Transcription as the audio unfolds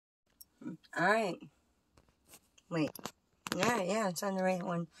Alright. Wait. Alright, yeah, it's on the right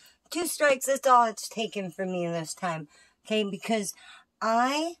one. 2 strikes, that's all it's taken from me this time. Okay, because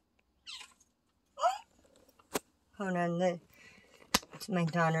hold on, it's my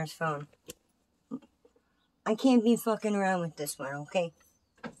daughter's phone. I can't be fucking around with this one, okay?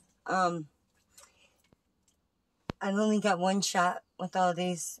 I've only got 1 shot with all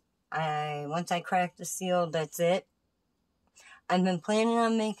these. Once I crack the seal, that's it. I've been planning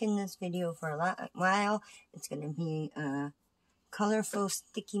on making this video for a while. It's gonna be a colorful,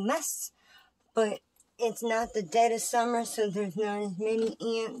 sticky mess. But it's not the dead of summer, so there's not as many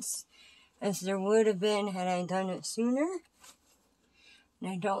ants as there would have been had I done it sooner. And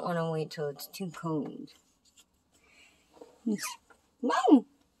I don't want to wait till it's too cold. Whoa!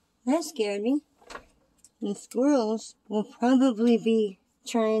 That scared me. The squirrels will probably be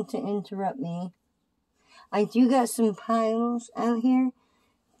trying to interrupt me. I do got some piles out here,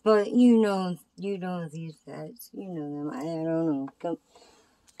 but you know these guys. You know them. I don't know.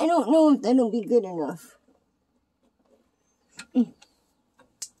 I don't know if that'll be good enough.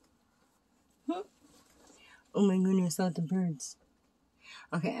 Oh my goodness, all the birds.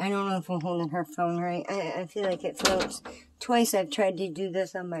 Okay, I don't know if I'm holding her phone right. I feel like it floats. Twice I've tried to do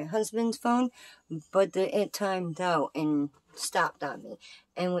this on my husband's phone, but it timed out and stopped on me.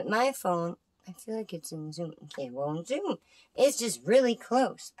 And with my phone, I feel like it's in zoom. Okay, well, in zoom, it's just really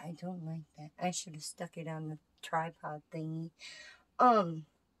close. I don't like that. I should have stuck it on the tripod thingy.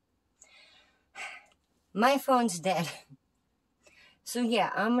 My phone's dead. So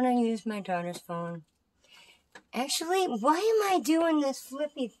yeah, I'm gonna use my daughter's phone. Actually, why am I doing this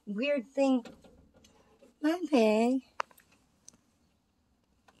flippy weird thing? My bag.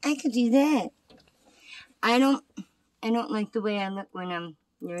 I could do that. I don't like the way I look when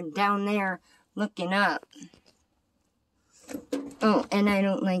you're down there looking up. Oh, and I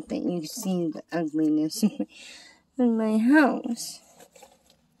don't like that you see the ugliness in my house.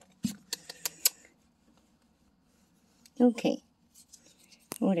 Okay.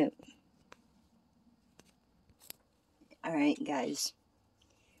 Hold up. Alright, guys.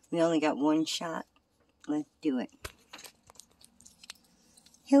 We only got 1 shot. Let's do it.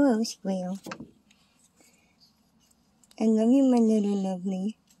 Hello, squirrel. I love you, my little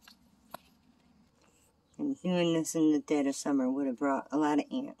lovely. And doing this in the dead of summer would have brought a lot of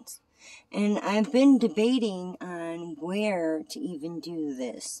ants. And I've been debating on where to even do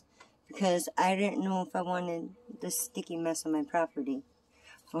this, because I didn't know if I wanted this sticky mess on my property.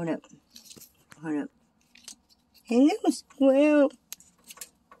 Hold up. Hold up. Hello, squirrel.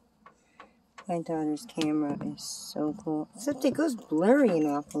 My daughter's camera is so cool. Except it goes blurry an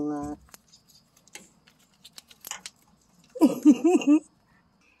awful lot.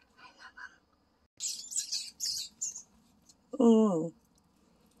 Oh,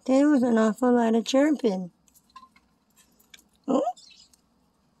 there was an awful lot of chirping. Oh.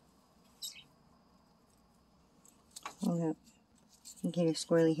 Hold up. Get a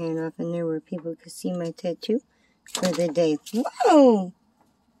squirrely hand off in there where people could see my tattoo for the day. Whoa!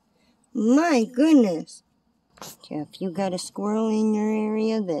 My goodness. Yeah, if you got a squirrel in your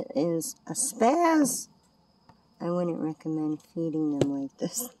area that is a spaz, I wouldn't recommend feeding them like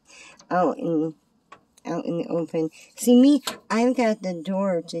this out in the open. See me, I've got the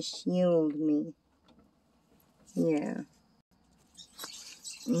door to shield me. Yeah.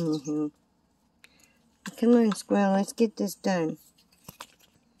 Anywho. Come on, squirrel, let's get this done.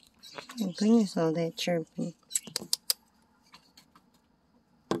 Oh goodness, all that chirping.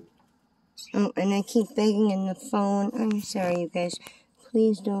 Oh, and I keep begging in the phone. I'm sorry, you guys.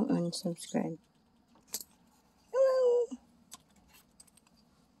 Please don't unsubscribe. Hello.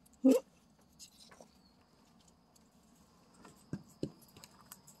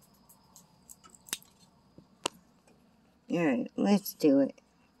 Alright, let's do it.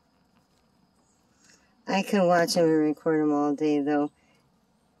 I could watch them and record them all day, though.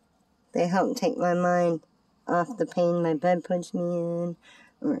 They help take my mind off the pain my bed puts me in,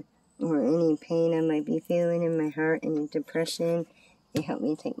 or any pain I might be feeling in my heart, any depression. They help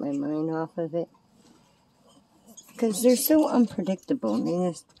me take my mind off of it. Because they're so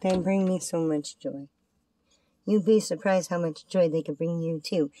unpredictable. They bring me so much joy. You'd be surprised how much joy they could bring you,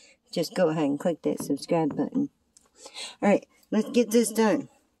 too. Just go ahead and click that subscribe button. Alright, let's get this done.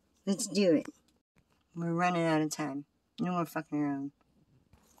 Let's do it. We're running out of time. No more fucking around.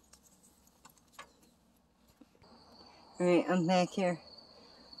 Alright, I'm back here.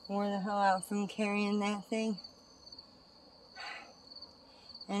 Wore the hell out from carrying that thing.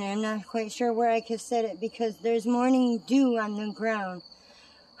 And I'm not quite sure where I could set it because there's morning dew on the ground.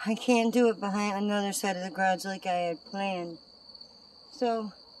 I can't do it behind another side of the garage like I had planned.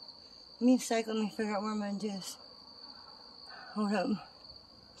 So, Let me figure out where I'm gonna do this. Hold up.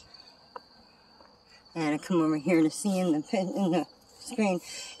 I had to come over here to see in the screen.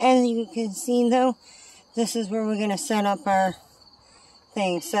 As you can see though, this is where we're gonna set up our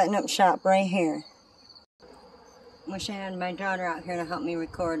thing, setting up shop right here. Wish I had my daughter out here to help me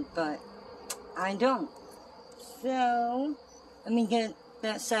record, but I don't. So let me get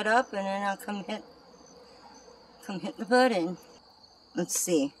that set up and then I'll come hit the button. Let's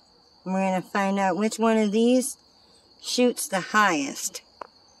see. We're gonna find out which one of these shoots the highest.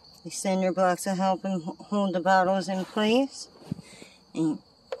 The cinder blocks will help him hold the bottles in place. And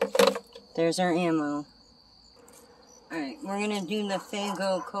there's our ammo. Alright, we're going to do the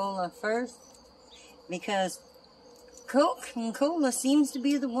Faygo Cola first. Because Coke and Cola seems to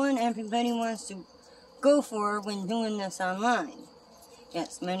be the one everybody wants to go for when doing this online.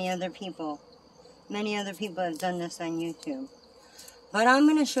 Yes, many other people have done this on YouTube. But I'm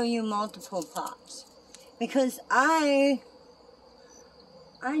going to show you multiple pops. Because I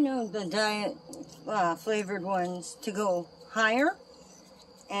know the diet flavored ones to go higher,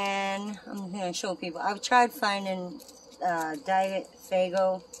 and I'm going to show people. I've tried finding diet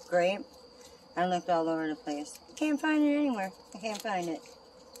Faygo grape. I looked all over the place. I can't find it anywhere. I can't find it.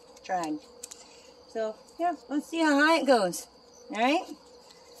 Tried. So, yeah, let's see how high it goes. Alright?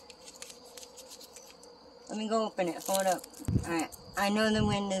 Let me go open it. Hold up. Alright. I know the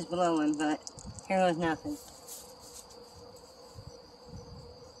wind is blowing, but here goes nothing.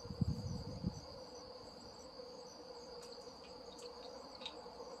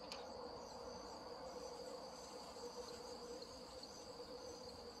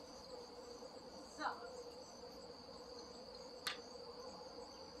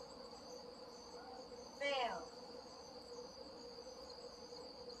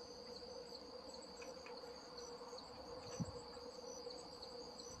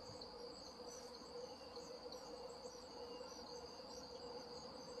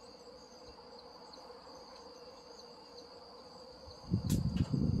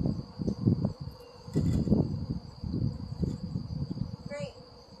 Great.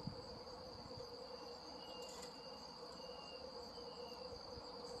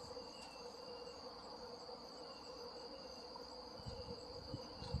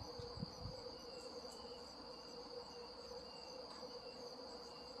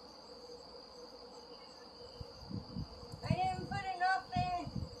 I didn't put enough in.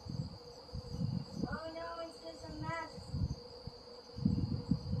 Oh no, it's just a mess.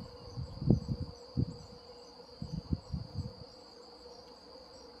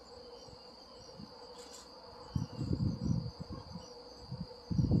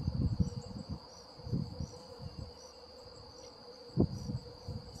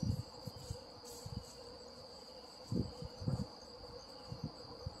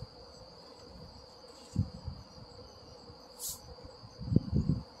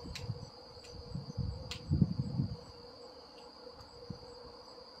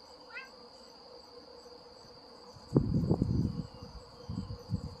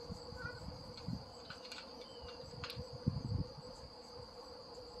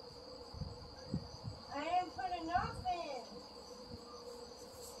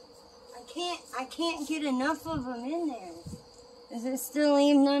 I can't get enough of them in there. Is it still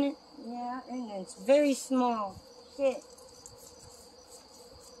aimed on it? Yeah, and it's very small. Shit.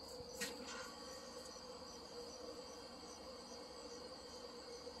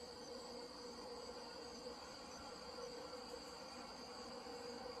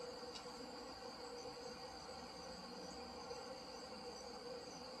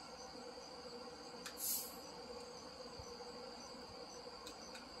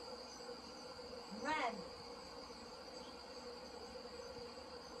 Red.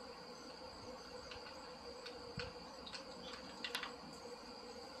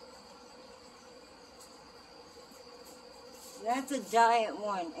 That's a diet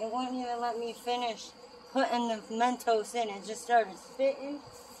one. It wouldn't even let me finish putting the Mentos in. It just started spitting.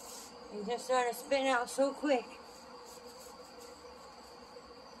 It just started spitting out so quick.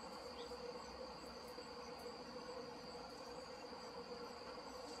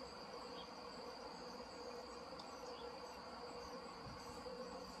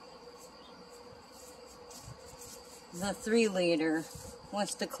 The 3 liter.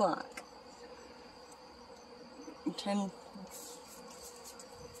 What's the clock? 10.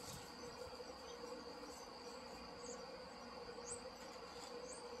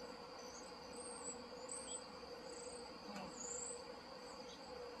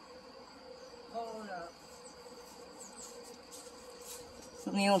 Hold up.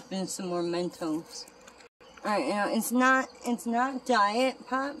 Let me open some more Mentos. Alright, now it's not diet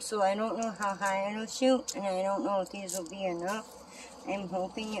pop, so I don't know how high it'll shoot, and I don't know if these will be enough. I'm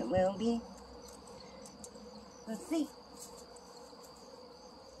hoping it will be. Let's see.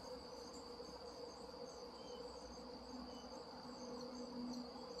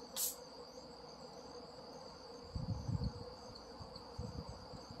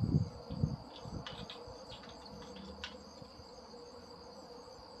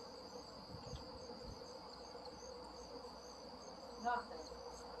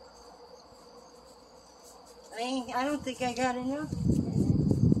 I don't think I got enough.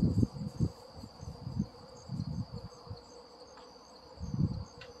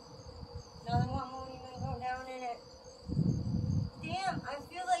 Another one won't even go down in it. Damn, I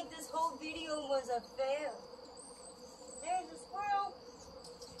feel like this whole video was a fail. There's a squirrel.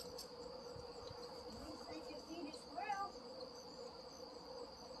 At least I can see the squirrel.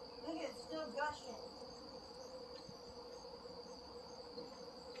 Look, it's still gushing.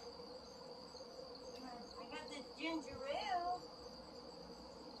 I got this ginger ale.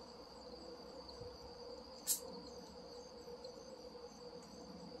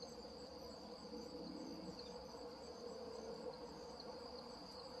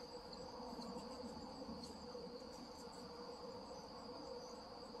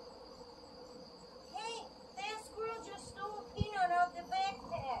 Hey, that squirrel just stole a peanut out the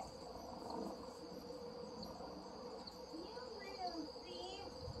backpack. You little thief.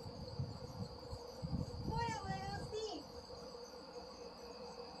 What a little thief.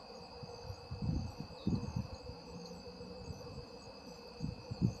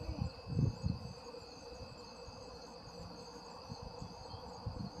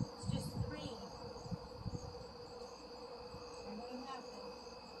 It's just 3. I know nothing.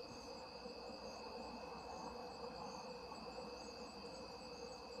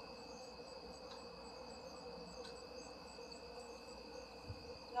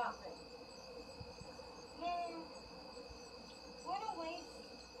 Nothing. Man, what a waste.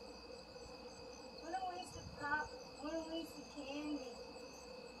 What a waste of pop. What a waste of candy.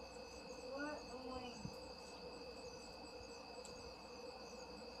 What a waste.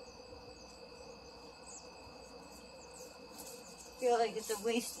 I feel like it's a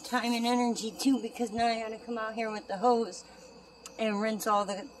waste of time and energy too, because now I gotta come out here with the hose and rinse all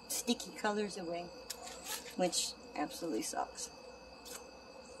the sticky colors away, which absolutely sucks.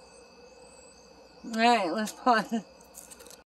 Alright, let's pause.